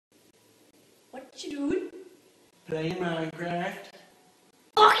What you doing? Playing Minecraft.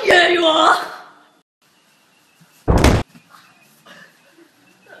 Fuck yeah, you are!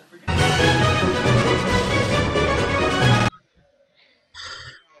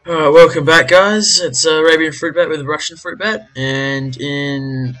 Alright, welcome back, guys. It's Arabian Fruit Bat with Russian Fruit Bat, and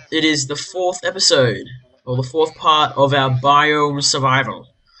it is the fourth episode, or the fourth part of our biome survival.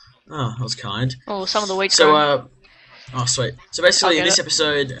 Oh, that was kind. Oh, some of the wheat's So, growing. oh sweet. So basically, I'll in get this it.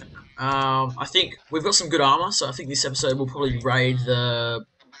 episode, I think we've got some good armor. So I think this episode we'll probably raid the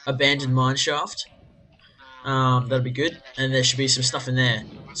abandoned mine shaft. That'll be good, and there should be some stuff in there.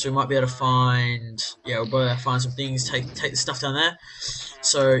 So we might be able to find, we'll be able to find some things, take the stuff down there.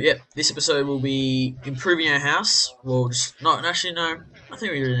 So yeah, this episode will be improving our house. We'll just no. I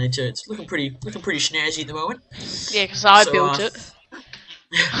think we really need to. It's looking pretty snazzy at the moment. Yeah, because I built it.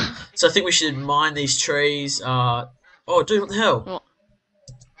 So I think we should mine these trees. Oh, dude, what the hell? What?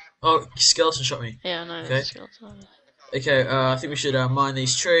 Oh, skeleton shot me. Yeah, I know. Okay. Skeleton. Okay, I think we should mine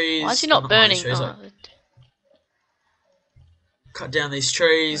these trees. Why is he Oh, not burning? mine these trees, like, cut down these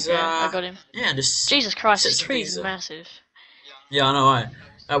trees. Okay, I got him. Yeah, and just Jesus Christ, set this some tree things is up. massive. Yeah, I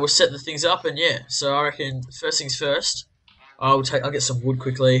know. We'll set the things up, and yeah. So I reckon first things first. I'll get some wood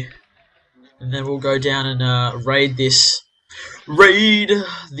quickly, and then we'll go down and raid the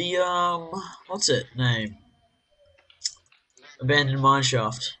what's it name? Abandoned mine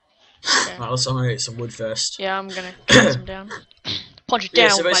shaft. Okay. Right, I'm gonna get some wood first. Yeah, I'm gonna cut some down. Punch it Yeah,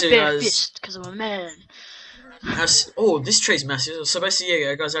 down so with my basically, bare guys- fist, because I'm a man. Oh, this tree's massive. So basically,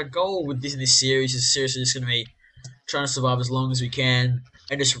 yeah, guys, our goal with this series is seriously just gonna be trying to survive as long as we can,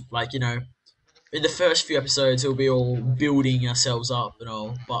 and just like in the first few episodes, it'll be all building ourselves up and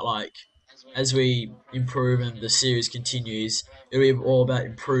all. But like, as we improve and the series continues, it'll be all about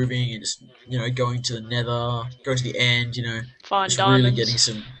improving and just going to the Nether, going to the end. Find Just diamonds. really getting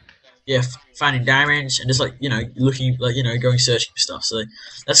some, finding diamonds and just looking going searching for stuff. So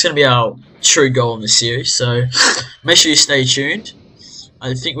that's going to be our true goal in this series. So make sure you stay tuned.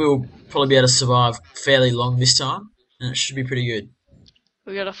 I think we'll probably be able to survive fairly long this time, and it should be pretty good.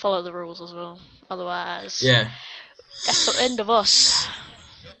 We gotta follow the rules as well. Otherwise, Yeah. that's the end of us.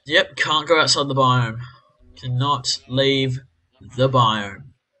 Yep. Can't go outside the biome. Cannot leave the biome.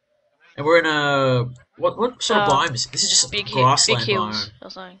 And we're in a what sort of biome is it? This is just a Big grassland hills. biome. I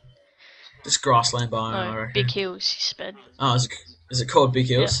was saying. Just grassland biome. I No, reckon. big hills. You sped. Oh, is it called Big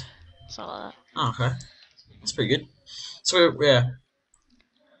Hills? Something like that. Oh, okay. That's pretty good. So, yeah.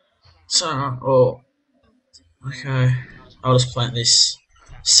 So, oh. Okay. I'll just plant this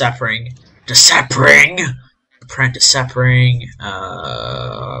sapling. The sapling! Plant the sapling.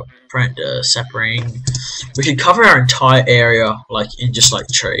 Plant the sapling. We could cover our entire area, in just,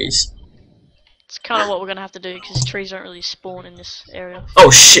 trees. It's kind of what we're gonna have to do because trees don't really spawn in this area. Oh,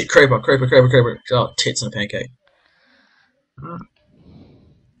 shit! Creeper. Oh, tits and a pancake.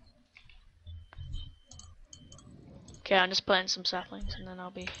 Okay, I'm just planting some saplings and then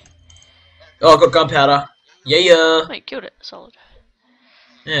I'll be. Oh, I got gunpowder. Yeah. Oh, you killed it. Solid.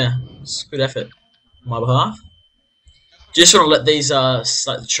 Yeah, it's good effort on my behalf. Do you just want to let these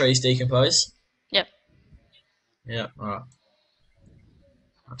the trees decompose? Yep. Yeah, alright.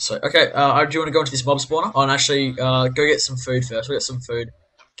 So okay, do you want to go into this mob spawner? Oh, and actually, go get some food first. We'll get some food.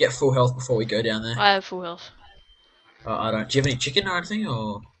 Get full health before we go down there. I have full health. I don't. Do you have any chicken or anything?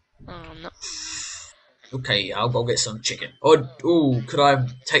 Or No. okay, I'll go get some chicken. Or could I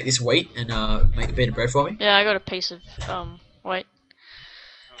take this wheat and make a bit of bread for me? Yeah, I got a piece of wait.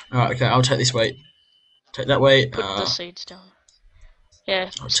 Alright, okay, I'll take this wheat. Take that wheat. Put the seeds down. Yeah.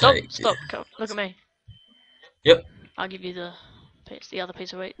 I'll Stop. take- Stop. Go, look at me. Yep. I'll give you the other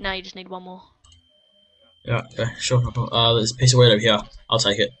piece of wheat. Now you just need one more. Yeah. Okay. Sure. No problem. There's a piece of wheat over here. I'll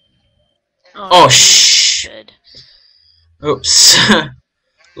take it. Oh, Oh shh. Good. Oops.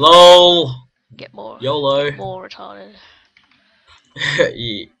 Lol. Get more. YOLO. More retarded.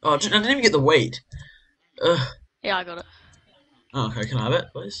 Yeah. Oh, I didn't even get the weight. Ugh. Yeah, I got it. Oh, okay, can I have it,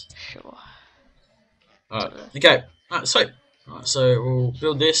 please? Sure. Alright, okay. Alright, sweet. Alright, so we'll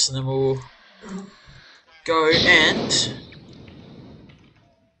build this and then we'll go and...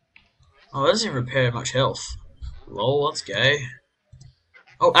 Oh, that doesn't even repair much health. Lol, that's gay.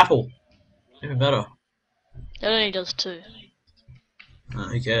 Oh, apple. Even better. It only does 2. Oh,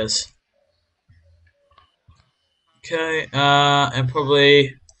 who cares? Okay, and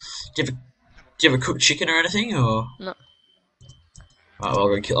probably... Do you have a cooked chicken or anything, or...? No.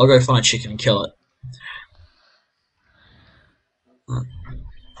 Alright, well, I'll go find a chicken and kill it.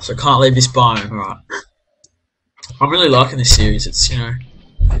 So I can't leave this biome, alright. I'm really liking this series, it's,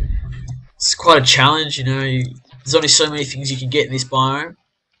 it's quite a challenge, there's only so many things you can get in this biome.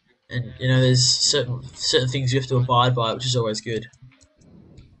 and you know there's certain things you have to abide by, which is always good.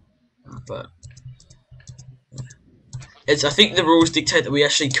 But I think the rules dictate that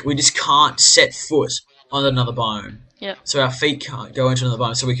we just can't set foot on another biome. Yep. So our feet can't go into another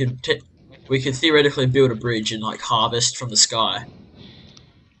biome. So we could theoretically build a bridge and like harvest from the sky.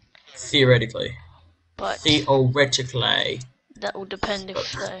 Theoretically. But Theoretically. that will depend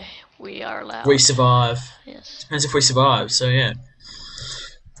if we are allowed. We survive. Yes. Depends if we survive. So yeah.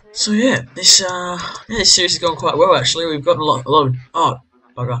 So yeah, this series has gone quite well actually. We've gotten a lot of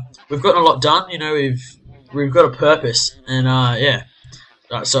bugger. We've gotten a lot done. You know, we've got a purpose, and yeah.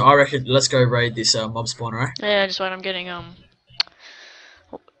 Right, so I reckon let's go raid this mob spawner, right? Yeah, just wait. I'm getting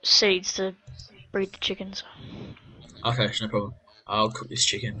seeds to breed the chickens. Okay, no problem. I'll cook this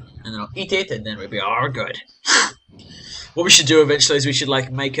chicken, and then I'll eat it, and then we'll be all good. What we should do eventually is we should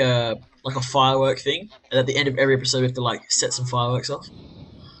like make a firework thing, and at the end of every episode we have to like set some fireworks off.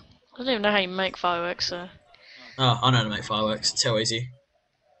 I don't even know how you make fireworks, so. Oh, I know how to make fireworks. It's how easy.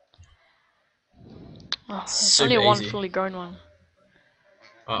 Oh, there's Super only one easy. fully grown one.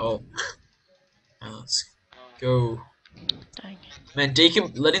 Alright, well. Let's go. Dang. Man,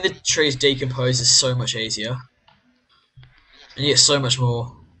 letting the trees decompose is so much easier. And you get so much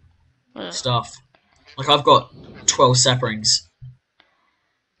more Yeah. stuff. Like, I've got 12 saplings.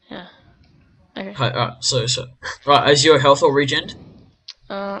 Yeah. Okay. Okay, alright, so. Right, is your health all regened?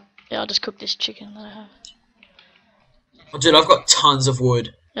 Yeah, I'll just cook this chicken that I have. Oh, dude, I've got tons of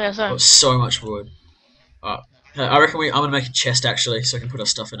wood. Yeah, I've so. got so much wood. Alright. I reckon I'm gonna make a chest actually, so I can put our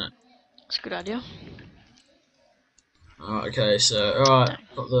stuff in it. That's a good idea. Alright, okay, so, alright,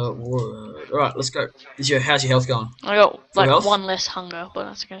 got the wood. Alright, let's go. How's your health going? I got like health? one less hunger, but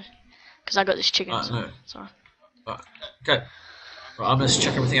that's okay. Because I got this chicken, so no. it's alright. Alright, okay. Right, I'm gonna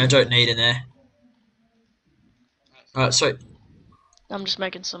check everything I don't need in there. Alright, sweet. I'm just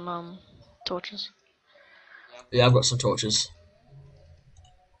making some torches. Yeah, I've got some torches.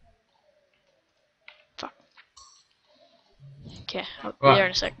 Fuck. Okay, I'll be Right. there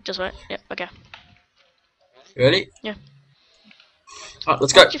in a sec. Just wait. Yep, okay. You ready? Yeah. Alright,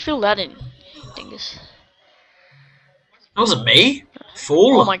 let's How go. did you fill that in, dingus? That wasn't me.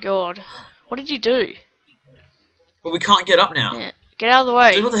 Fool. Oh my god. What did you do? Well, we can't get up now. Yeah. Get out of the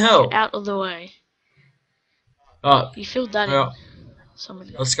way. Dude, what the hell? Get out of the way. Alright, You filled that yeah. in.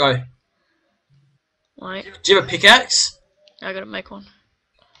 Somebody. let's go. Wait, Do you have a pickaxe? I gotta make one.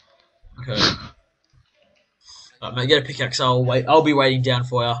 Okay. Alright, mate, get a pickaxe. I'll be waiting down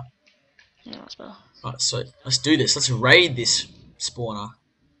for you. Yeah, that's better. Alright, sweet. Let's do this. Let's raid this spawner.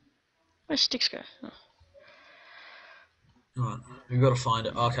 Where's sticks go? Oh. Alright, we've got to find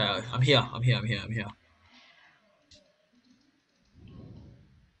it. Okay, I'm here. Okay, I'm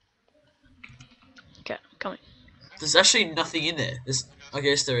coming. There's actually nothing in there. I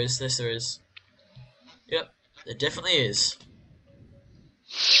guess there is. Yes, there is. Yep, there definitely is.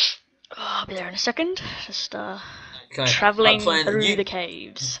 Oh, I'll be there in a second. Just Okay. traveling plan. through the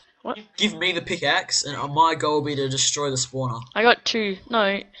caves. What? Give me the pickaxe, and my goal will be to destroy the spawner. I got two.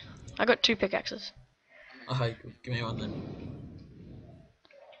 No, I got two pickaxes. Okay, give me one then.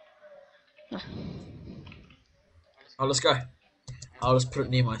 Oh, let's go. I'll just put it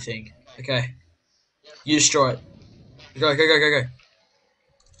near my thing. Okay. You destroy it. Go.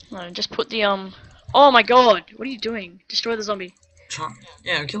 No, just put the Oh my god! What are you doing? Destroy the zombie.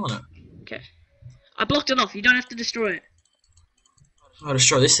 Yeah, I'm killing it. Okay. I blocked it off. You don't have to destroy it. I'll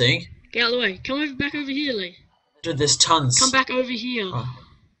destroy this thing. Get out of the way. Come over, back over here, Lee. Dude, there's tons. Come back over here. Oh.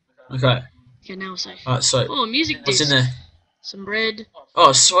 Okay. Okay, now we're safe. Alright, so Oh, music what's disc. in there? Some bread.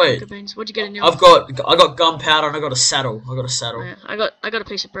 Oh, sweet. Good beans. What'd you get in your? I got gunpowder and I got a saddle. Yeah, I got a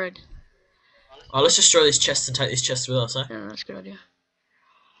piece of bread. Oh, let's destroy these chests and take these chests with us, eh? Yeah, that's a good idea.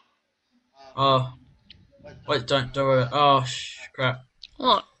 Oh. Wait, don't worry. Oh, crap.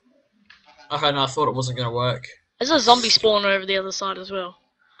 What? Okay, no, I thought it wasn't gonna work. There's a zombie spawner over the other side as well.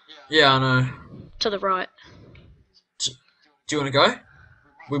 Yeah, I know. To the right. Do you want to go?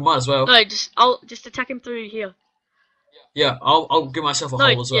 We might as well. No, I'll just attack him through here. Yeah, I'll give myself a No,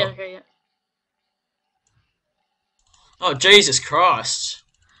 hole as well. yeah, okay, yeah. Oh, Jesus Christ.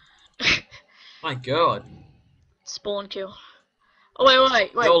 My God. Spawn kill. Oh,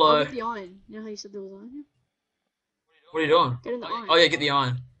 wait. YOLO. I'll get the iron. You know how you said there was iron here? What are you doing? Get in the iron. Oh, yeah, get the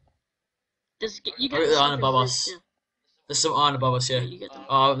iron. You I'll get the iron above us. Yeah. There's some iron above us, yeah. You get them.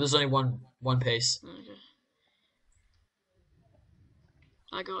 Oh, there's only one piece. Okay.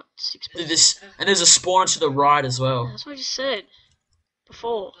 I got 6 Dude, pieces. there's a spawner to the right as Yeah, well. that's what I just said.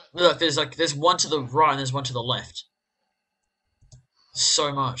 Before. Look, there's one to the right and there's one to the left.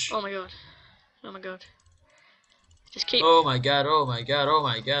 So much. Oh my god. Oh my god. Just keep. Oh my god, oh my god, oh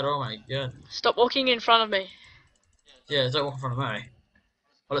my god, oh my god. Stop walking in front of me. Yeah, don't walk in front of me.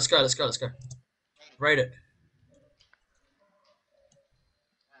 Oh, let's go, let's go, let's go. Raid it.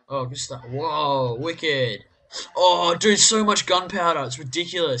 Oh, good stuff. Whoa, wicked. Oh, dude, so much gunpowder. It's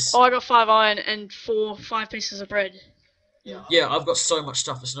ridiculous. Oh, I got 5 iron and 5 pieces of bread. Yeah. Yeah, I've got so much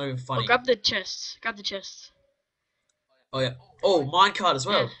stuff. It's not even Oh, funny. grab the chests. Grab the chests. Oh, yeah. Oh, minecart as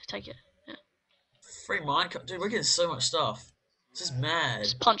Yeah, well. take it. Yeah. Free minecart. Dude, we're getting so much stuff. This is mad.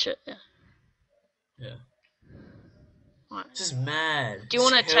 Just punch it. Yeah. Yeah. Right. This is mad. Do you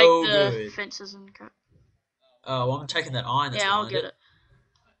want to take Hell the good. fences and crap? Oh, well, I'm taking that iron that's Yeah, I'll behind get it. it.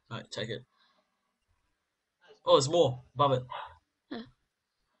 Right, take it. Oh, there's more above it. Yeah.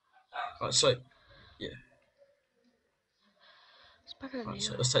 Right, sweet. Yeah. It's back over Right, so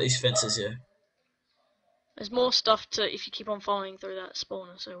here. let's take these fences, yeah. There's more stuff to if you keep on following through that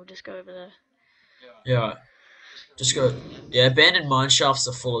spawner, so we'll just go over there. Yeah, right. Just go. Yeah, abandoned mine shafts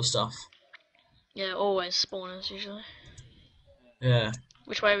are full of stuff. Yeah, always spawners usually. Yeah.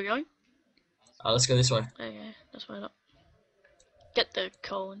 Which way are we going? Let's go this way. Okay, that's way up. Get the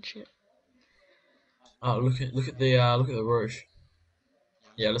coal and shit. Oh, look at the roof.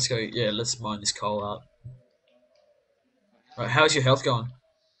 Yeah, let's go. Yeah, let's mine this coal out. Right, how's your health going?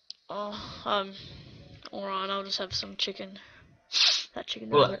 Oh, alright, I'll just have some chicken. That chicken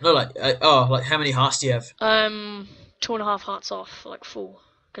Well, nugget. no, like how many hearts do you have? 2.5 hearts off, like full,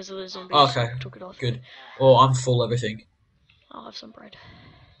 because of the zombies. Oh, okay, Took it off. good. Well, I'm full everything. I'll have some bread.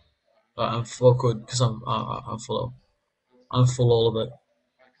 I'm full good because I'm full. I'm full all of it.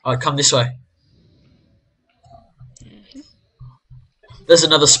 Alright, come this way. There's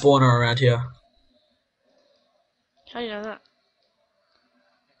another spawner around here How do you know that?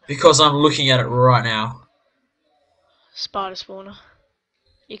 because I'm looking at it right now. Spider spawner.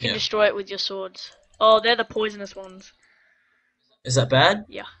 You can Yeah. destroy it with your swords. Oh, they're the poisonous ones. Is that bad?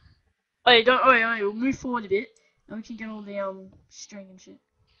 Yeah. Oh, yeah, don't. Oh, yeah, we'll move forward a bit, and we can get all the string and shit.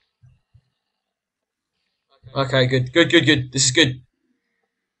 Okay, good, good, good, good. This is good.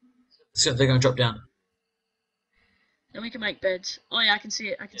 They're gonna drop down. Then we can make beds. Oh yeah, I can see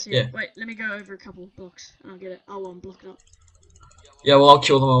it. I can see Yeah. it. Wait, let me go over a couple blocks, and I'll get it. I'll block it up. Yeah, well, I'll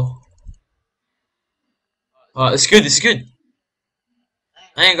kill them all. Alright, this is good. This is good.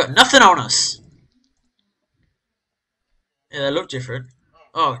 They ain't got nothing on us. Yeah, they look different.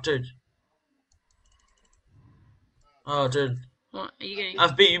 Oh, dude. Oh, dude. What are you getting?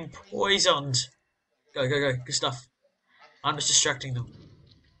 I've been poisoned. Go, go, go. Good stuff. I'm just distracting them.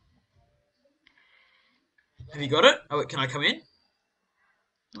 Have you got it? Oh, wait, can I come in?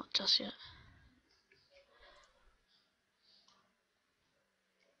 Not just yet.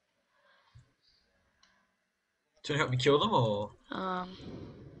 Do you want to help me kill them, or...?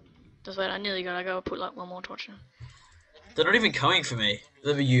 Just wait. I nearly got. I gotta put like one more torch in. They're not even coming for me.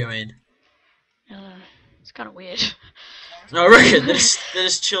 They're you, I mean. I don't know. It's kind of weird. No, I reckon they're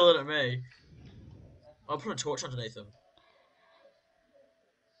just chilling at me. I'll put a torch underneath them.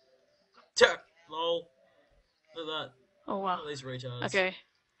 Lol. Look at that. Oh wow. Look at these retards. Okay.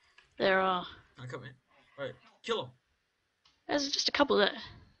 There are. Now come in. Right, kill them. There's just a couple there.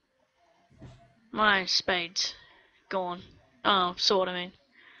 My spade's gone. Oh, sword. I mean.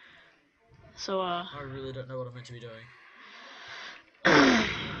 So I really don't know what I'm meant to be doing.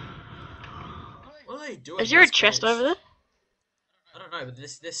 What are they doing? Is there a That's chest glitched. over there? I don't know, but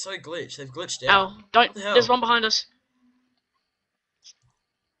they're so glitched. They've glitched out. Oh, don't. What the hell? There's one behind us.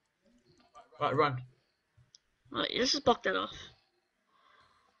 Right, run. Right, let's just block that off.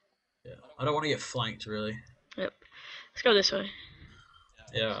 Yeah, I don't want to get flanked, really. Yep. Let's go this way.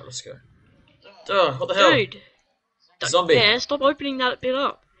 Yeah, right, let's go. Duh, what the hell? Dude. Zombie. Yeah, stop opening that bit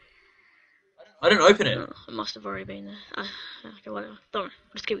up. I didn't open it. Oh, it must have already been there. Okay, whatever. Don't worry.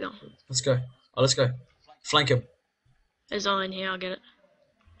 Just keep going. Let's go. Oh, let's go. Flank him. There's iron here. I'll get it.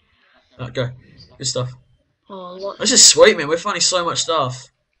 Alright, go. Good stuff. Oh, This is sweet, man. We're finding so much stuff.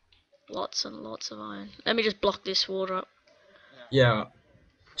 lots and lots of iron. Let me just block this water up. Yeah, right.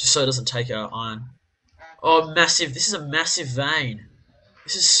 Just so it doesn't take our iron. Oh, massive. This is a massive vein.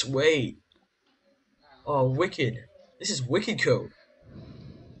 This is sweet. Oh, wicked. This is wicked cool.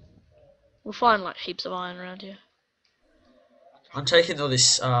 We'll find like heaps of iron around here. I'm taking all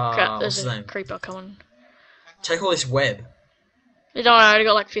this, Crap, what's there's his a name? creeper coming. Take all this web. Don't worry, I already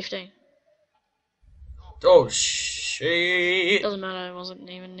got like 15. Oh, shit. Doesn't matter, it wasn't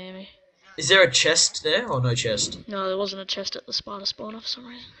even near me. Is there a chest there or no chest? No, there wasn't a chest at the spider spawner for some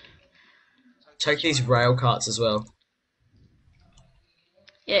reason. Take these rail carts as well.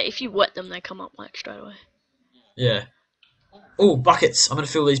 Yeah, if you wet them, they come up like straight away. Yeah. Oh, buckets. I'm going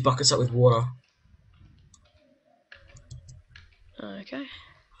to fill these buckets up with water. Okay.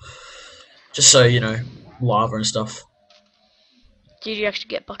 Just so you know, lava and stuff. Did you actually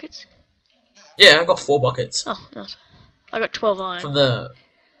get buckets? Yeah, I got 4 buckets Oh, nice. I got 12 iron. from the.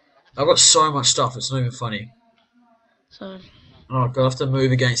 I've got so much stuff. It's not even funny. So Oh god, I have to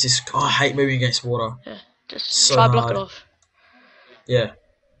move against this. Oh, I hate moving against water. yeah, just So try block hard. it off. Yeah,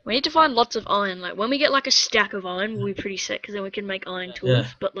 We need to find lots of iron. Like when we get like a stack of iron, we'll be pretty sick because then we can make iron yeah, tools.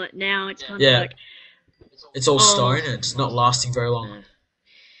 But like now, it's kind of yeah. like It's all oh, stone and it's not lasting very long. yeah.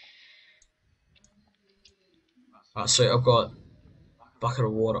 Alright, so I've got a bucket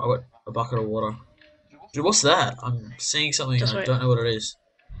of water. I've got a bucket of water. Dude, what's that? I'm seeing something and Just I wait. don't know what it is.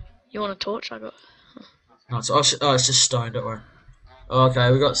 You want a torch? I got. No, it's just stone, don't worry.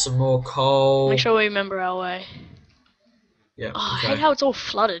 Okay, we got some more coal. Make sure we remember our way. Yeah, Oh, I okay. hate how it's all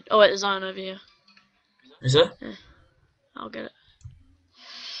flooded. Oh wait, there's iron over here. Is it? I'll get it.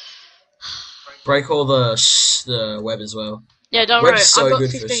 Break all the web as well. Yeah, don't Web's worry. so I've got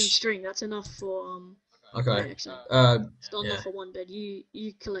good for 15 string. That's enough for Okay. yeah, so it's not Yeah. enough for one bed. You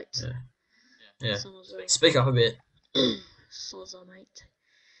collect Yeah. Yeah. some as well. Speak up a bit. Soza, mate.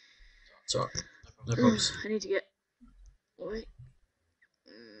 It's alright. No problems. I need to get. Wait.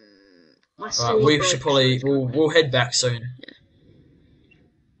 My Alright, sword we broke, should so probably it's gonna- we'll head back soon. Yeah.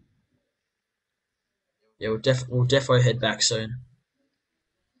 Yeah, we'll defo head back soon.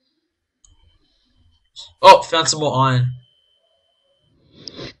 Oh, found some more iron.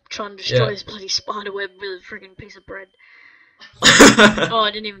 Trying to destroy Yeah. this bloody spider web with a freaking piece of bread. Oh,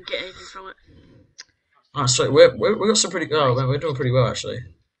 I didn't even get anything from it. Alright, sweet. We got some pretty. Oh man, we're doing pretty well actually.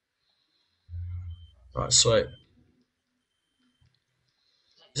 Right, sweet.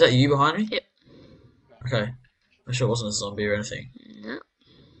 Is that you behind me? Yep. Okay. I'm sure it wasn't a zombie or anything. No.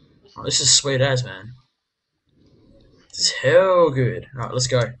 Oh, this is sweet as, man. This is hell good. Alright, let's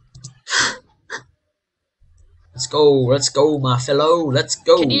go. Let's go, my fellow. Let's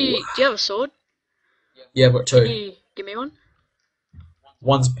go. Do you have a sword? Yeah, I've got Can 2. you give me one?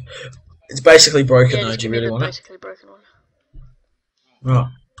 One's. It's basically broken Yeah, though. just Do give you me really the want it? basically broken one. Right.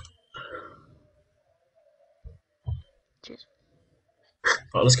 Cheers.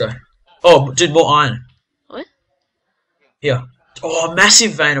 Alright, let's go. Oh, dude, more iron. What? Here. Oh, a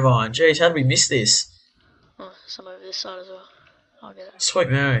massive vein of iron. Jeez, how did we miss this? Oh, some over this side as well. I'll get it. Sweet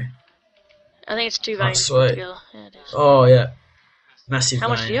Mary. I think it's 2 Oh, veins put sweet. together. Yeah, it is. Oh, yeah. Massive How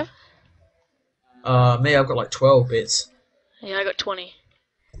vein. much do you have? Me, I've got like 12 bits. Yeah, I got 20.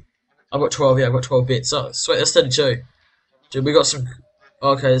 I've got 12, yeah, I've got 12 bits. Oh, sweet, that's 32. Dude, we got some.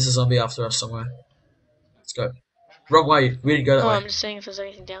 Okay, there's a zombie after us somewhere. Let's go. Wrong way. We didn't go that Oh, way. I'm just seeing if there's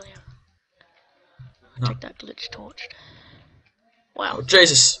anything down here. No. Check that glitch torch. Wow. Oh,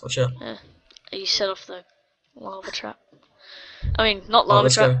 Jesus. Watch out. You set off the lava trap. I mean, not Oh, lava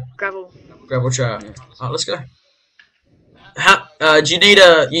let's trap, go. gravel. Gravel trap. Alright, let's go. How, do you need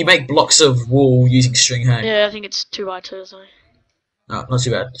a. You make blocks of wool using string, hey? Yeah, I think it's 2x2 or something. No, not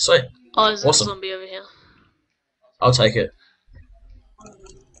too bad. Sweet. Oh, there's Awesome. a zombie over here. I'll take it.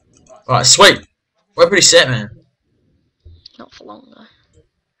 Alright, sweet. We're pretty set, man. Not for long,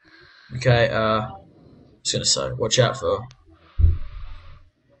 though. Okay, just gonna say, watch out for.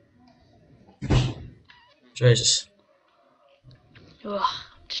 Jesus. Ugh,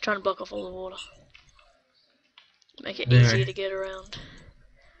 just trying to block off all the water. Make it Yeah. easier to get around.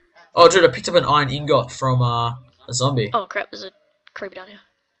 Oh, dude, I picked up an iron ingot from, a zombie. Oh crap, there's a creeper down here.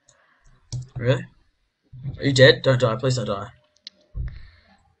 Really? Are you dead? Don't die. Please don't die.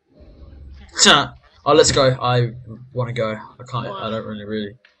 Oh, let's go. I want to go. I can't. Why? I don't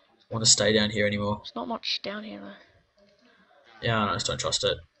really want to stay down here anymore. There's not much down here, though. Yeah, I just don't trust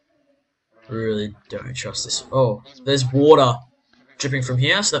it. Really don't trust this. Oh, there's water dripping from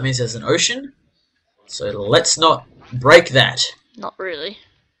here, so that means there's an ocean. So let's not break that. Not really.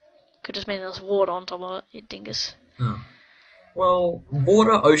 Could just mean there's water on top of it, you dingus. Oh. Well,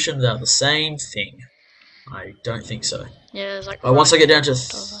 water, ocean, they're the same thing. I don't think so. Yeah, there's like. Once I get down to on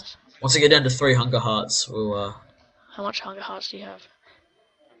top of us. once I get down to 3 hunger hearts, we'll How much hunger hearts do you have?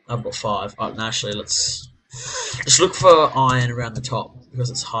 I've got 5. Alright, naturally, let's just look for iron around the top because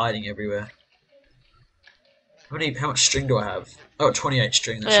it's hiding everywhere. How much string do I have? Oh, 28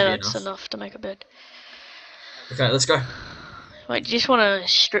 string. That Yeah, should be that's enough. enough to make a bed. Okay, let's go. Wait, do you just want to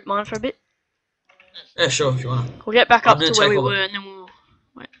strip mine for a bit? Yeah, sure, if you wanna. We'll get back I'm up gonna to where take we all the- were, and then we'll.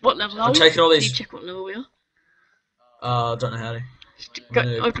 Wait, what level are I'm we? taking all Can these. you check what level we are? Don't know how to. Go,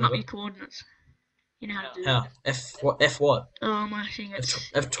 No, open up no. your coordinates. You know how to do How? F what? I think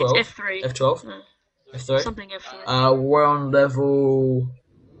it's F12? It's F3. F12? No, F3? something F3. We're on level.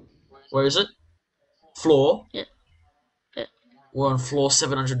 Where is it? Floor. Yeah. Yeah. We're on floor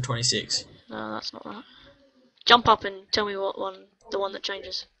 726. No, that's not right. Jump up and tell me what one, the one that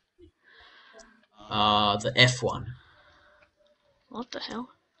changes. The F one. What the hell?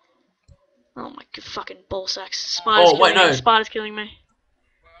 Oh my god, fucking ball sacks. Spider's Oh wait, killing me. no. Spider's killing me.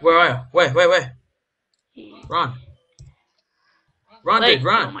 Where are you? Where? He... Run, run, Wait. dude,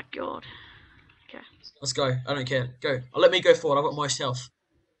 run. Oh my god. Okay. Let's go. I don't care. Go. Let me go forward. I've got most health.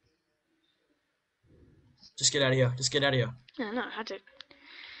 Just get out of here. Just get out of here. No, I had to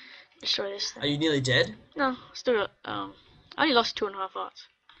destroy this thing. Are you nearly dead? No, still got, I only lost 2.5 hearts.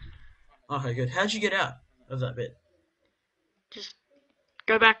 Okay, good. How'd you get out of that bit? Just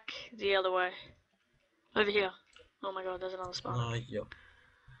go back the other way. Over here. Oh my god, there's another spider. Oh, yep.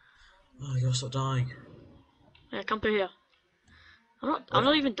 Oh, I gotta stop dying. Yeah, come through here. I'm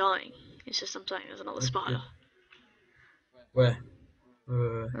not even dying. It's just I'm saying there's another spider. Where?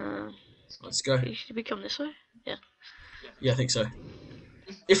 Let's go. Should we come this way? Yeah. Yeah, I think so.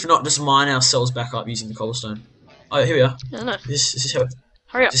 If not, just mine ourselves back up using the cobblestone. Oh, here we are. No. This is how.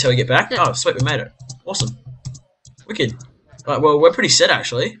 Hurry up. Is this how we get back? Yeah. Oh, sweet, we made it. Awesome. Wicked. Right, well, we're pretty set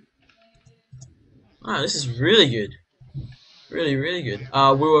actually. Oh, this is really good. Really, really good.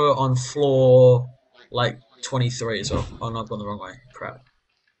 We were on floor like 23 as well. Oh, no, I've gone the wrong way. Crap.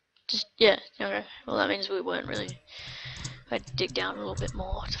 Yeah. Okay. Well, that means we weren't really. I had to dig down a little bit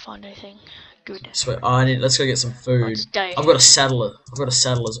more to find anything good. Sweet. Oh, let's go get some food. Oh, it's day. I've got a saddler.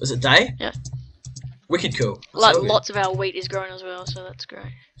 Is it day? Yeah. Wicked cool. Like So good. lots of our wheat is growing as well, so that's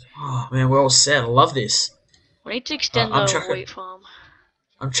great. Oh man, we're all set. I love this. We need to extend the wheat farm.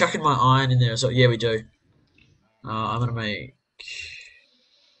 I'm chucking my iron in there as well. Yeah, we do. I'm gonna make.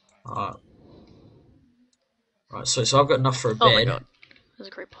 Right, so I've got enough for a bed. Oh my god, there's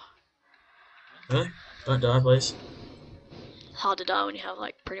a creeper. Really? Don't die, please. It's hard to die when you have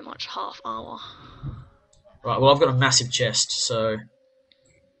like pretty much half armor. Right, well I've got a massive chest, so.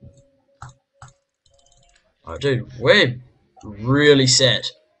 Oh, dude, we're really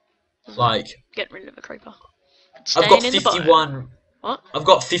set. Like. Get rid of a creeper. I've got 51. What? I've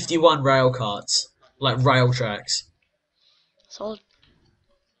got 51 rail carts, like rail tracks. Solid.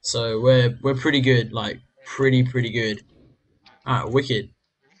 So we're pretty good, like pretty good. Alright, wicked.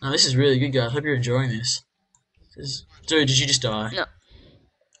 Now this is really good, guys. Hope you're enjoying this. Dude, did you just die? No.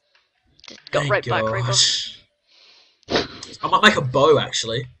 Just got raped by a creeper. I might make a bow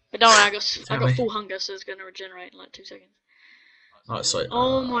actually. But don't worry, I got full hunger, so it's gonna regenerate in like 2 seconds. Alright, so.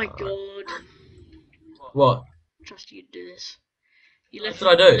 Oh my god. What? I trust you to do this. You left,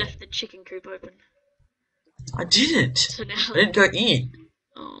 What did I do? You left the chicken coop open. I didn't. So now. I didn't go in.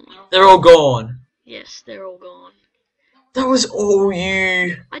 Oh my. They're all gone. Yes, they're all gone. That was all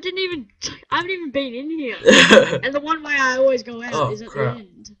you. I haven't even been in here. And the one way I always go out is at the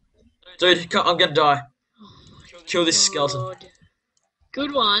end. Dude, I'm gonna die. Oh Kill this skeleton. God.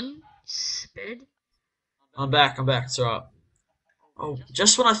 Good one, Sped. I'm back. It's alright. Oh,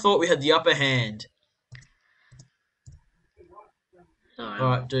 just when I thought we had the upper hand.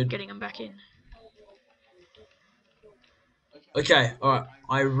 Alright, dude. Getting them back in. Okay, alright.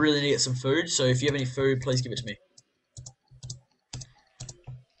 I really need to get some food, so if you have any food, please give it to me.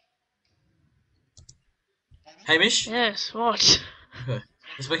 Hamish? Yes, what? Okay.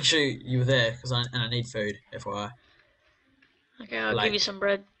 Just making sure you were there, because I need food, FYI. Okay, I'll give you some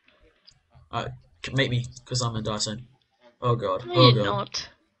bread. Alright, meet me, because I'm gonna die soon. Oh god. No, Oh you're god. not.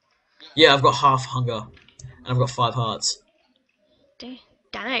 Yeah, I've got half hunger, and I've got 5 hearts.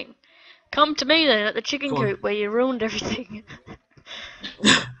 Dang. Come to me then at the chicken Come on. coop where you ruined everything.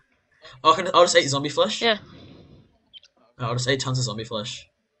 I'll just eat zombie flesh? Yeah. I'll just eat tons of zombie flesh.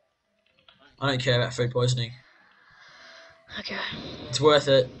 I don't care about food poisoning. Okay. It's worth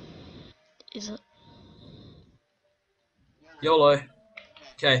it. Is it? YOLO.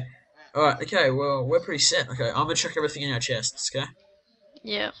 Okay. Alright, okay, well, we're pretty set. Okay, I'm gonna check everything in our chests, okay?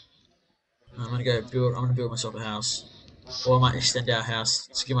 Yeah. I'm gonna build myself a house. Or I might extend our house.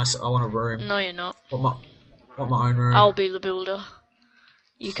 To give myself, I want a room. No, you're not. Want my own room. I'll be the builder.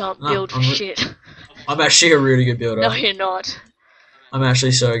 You can't build shit. I'm actually a really good builder. No, you're not. I'm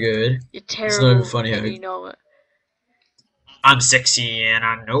actually so good. You're terrible. It's not even funny. And you know it. I'm sexy and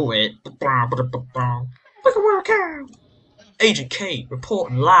I know it. Look at where I go. Agent Kate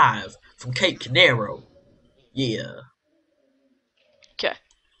reporting live from Cape Canaveral. Yeah. Okay.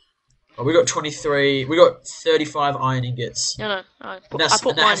 Oh, we got 23. We got 35 iron ingots. No. I put That's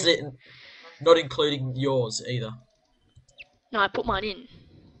mine in. it, not including yours either. No, I put mine in.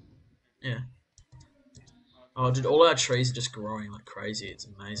 Yeah. Oh, dude, all our trees are just growing like crazy. It's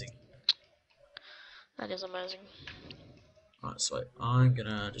amazing. That is amazing. Right, so I'm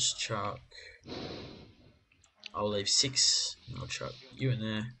gonna just chuck. I'll leave 6. I'll chuck you in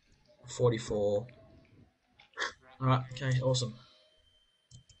there. 44. Alright, okay, awesome.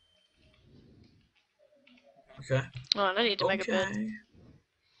 Okay. Oh, I need to make a bed. Okay.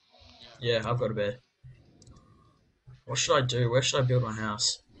 Yeah, I've got a bed. What should I do? Where should I build my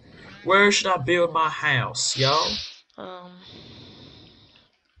house? Where should I build my house, y'all? Um,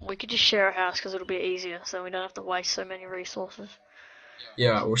 we could just share a house because it'll be easier, so we don't have to waste so many resources. Yeah,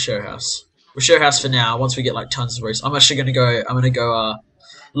 right, we'll share a house. We'll share a house for now. Once we get like tons of resources, I'm actually gonna go. I'm gonna go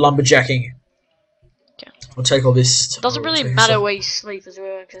lumberjacking. Okay. I'll take all this. Doesn't really matter where you sleep as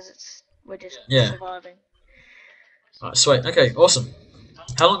well, because we're just Yeah. surviving. Alright, sweet. Okay, awesome.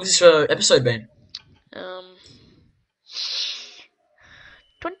 How long has this episode been?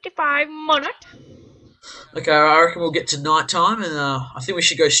 25 minutes. Okay, I reckon we'll get to night time, and I think we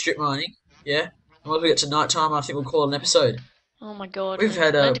should go strip mining. Yeah. And once we get to night time, I think we'll call it an episode. Oh my god. We've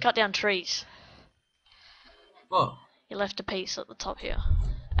had I need to cut down trees. Oh, You left a piece at the top here.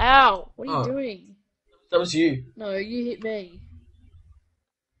 Ow! What are you Oh. doing? that was you. No, you hit me.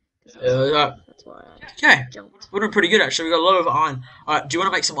 Right. That's why I Okay, jumped. we're doing pretty good actually. We got a lot of iron. Alright, do you want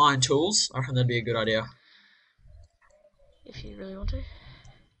to make some iron tools? I reckon that'd be a good idea. If you really want to.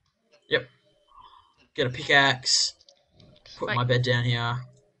 Yep. Get a pickaxe. Put Make- my bed down here.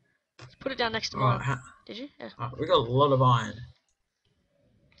 Put it down next to Alright, mine. Did you? Yeah. we got a lot of iron.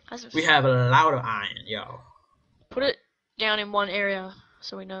 We have a lot of iron, yo. Put it down in one area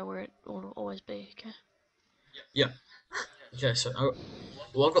so we know where it will always be, okay? Yep. Okay, so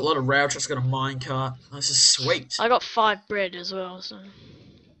well, I've got a lot of rail trucks. Got a mine cart. This is sweet. I got 5 bread as well, so.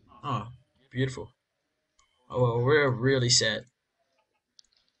 Oh, beautiful. Oh, well, we're really set.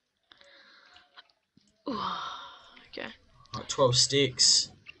 Okay. Right, 12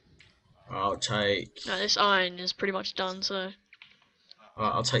 sticks. I'll take. No, this iron is pretty much done, so.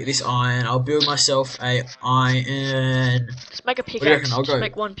 I'll take this iron. I'll build myself a iron. Just make a do you pickaxe. reckon? I'll Just go-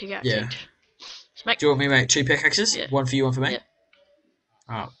 make one pickaxe Yeah. each. Just make. Do you want me to make 2 pickaxes? Yeah. One for you, one for me? Yeah.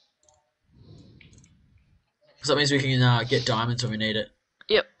 Alright. So that means we can get diamonds when we need it.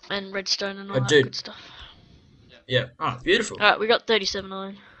 Yep, and redstone and all Oh, that dude. good stuff. Yeah. Alright, beautiful. Alright, we got 37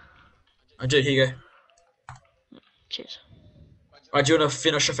 iron. Oh, dude, here you go. Cheers. Alright, do you want to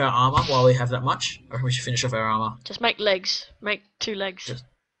finish off our armor while we have that much? I reckon we should finish off our armor. Just make legs. Make 2 legs. Just-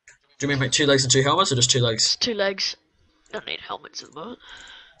 Do you mean make 2 legs and 2 helmets, or just 2 legs? Just 2 legs. Don't need helmets at the moment.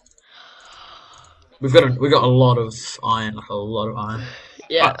 We've got a lot of iron, like a lot of iron.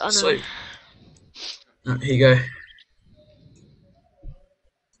 Yeah, Alright, I know. sweet. Alright, here you go.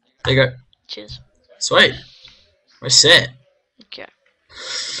 There you go. Cheers. Sweet. We're set. Okay.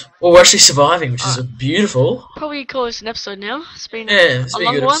 Well, we're actually surviving, which is beautiful. Probably call this an episode now. It's been Yeah, it's a been a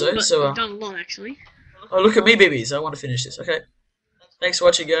long good one, episode. but So, we've done a lot actually. oh, look at me, babies. I want to finish this. Okay. Thanks for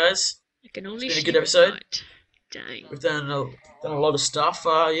watching, guys. I can only It's been a sleep good at episode. night. Dang. We've done a lot of stuff.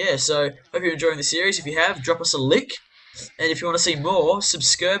 Yeah, so hope you're enjoying the series. If you have, drop us a lick. And if you want to see more,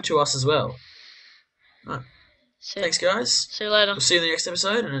 subscribe to us as well. Right. So, Thanks, guys. see you later. We'll see you in the next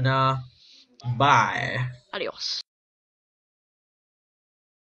episode, and bye. Adios.